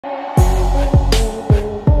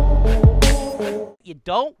You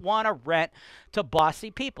don't want to rent to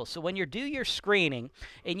bossy people. So when you do your screening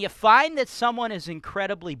and you find that someone is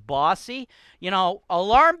incredibly bossy, you know,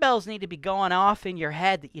 alarm bells need to be going off in your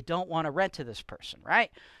head that you don't want to rent to this person, right?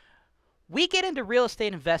 We get into real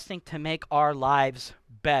estate investing to make our lives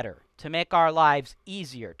better, to make our lives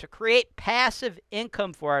easier, to create passive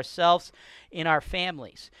income for ourselves and our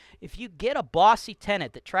families. If you get a bossy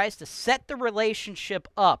tenant that tries to set the relationship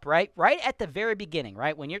up, right at the very beginning,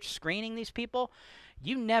 right, when you're screening these people,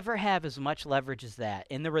 you never have as much leverage as that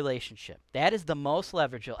in the relationship. That is the most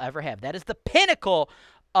leverage you'll ever have. That is the pinnacle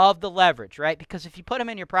of the leverage, right? Because if you put them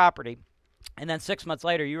in your property, and then 6 months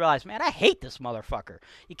later, you realize, man, I hate this motherfucker.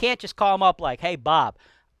 You can't just call him up like, hey, Bob,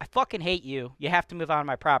 I fucking hate you. You have to move on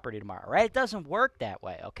my property tomorrow, right? It doesn't work that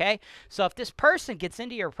way, okay? So if this person gets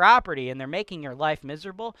into your property and they're making your life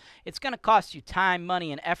miserable, it's going to cost you time,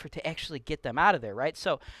 money, and effort to actually get them out of there, right?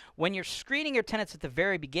 So when you're screening your tenants at the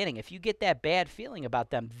very beginning, if you get that bad feeling about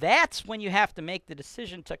them, that's when you have to make the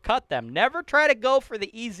decision to cut them. Never try to go for the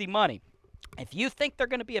easy money. If you think they're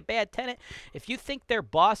going to be a bad tenant, if you think they're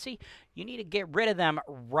bossy, you need to get rid of them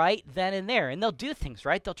right then and there. And they'll do things,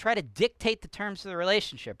 right? They'll try to dictate the terms of the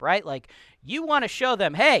relationship, right? Like, you want to show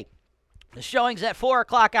them, hey, the showing's at 4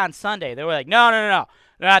 o'clock on Sunday. They're like, no,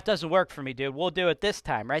 that doesn't work for me, dude. We'll do it this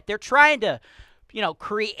time, right? They're trying to, you know,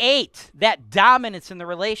 create that dominance in the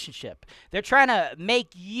relationship. They're trying to make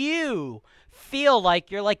you feel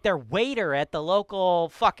like you're like their waiter at the local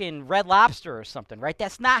fucking Red Lobster or something, right?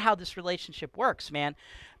 That's not how this relationship works, man.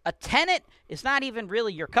 A tenant is not even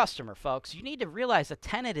really your customer, folks. You need to realize a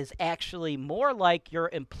tenant is actually more like your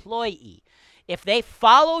employee. If they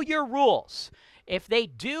follow your rules, if they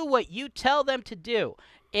do what you tell them to do,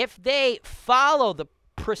 if they follow the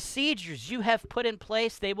procedures you have put in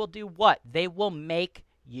place, they will do what? They will make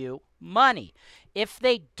you money. If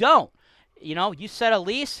they don't, you know, you set a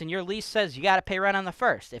lease and your lease says you got to pay rent on the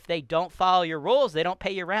 1st. If they don't follow your rules, they don't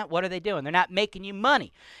pay your rent, what are they doing? They're not making you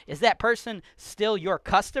money. Is that person still your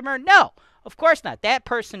customer? No, of course not. That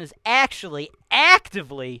person is actually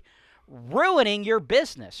actively ruining your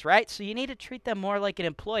business, right? So you need to treat them more like an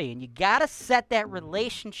employee, and you got to set that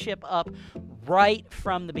relationship up right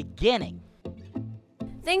from the beginning.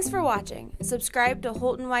 Thanks for watching. Subscribe to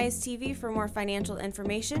HoltonWise TV for more financial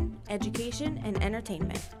information, education, and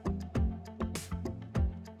entertainment.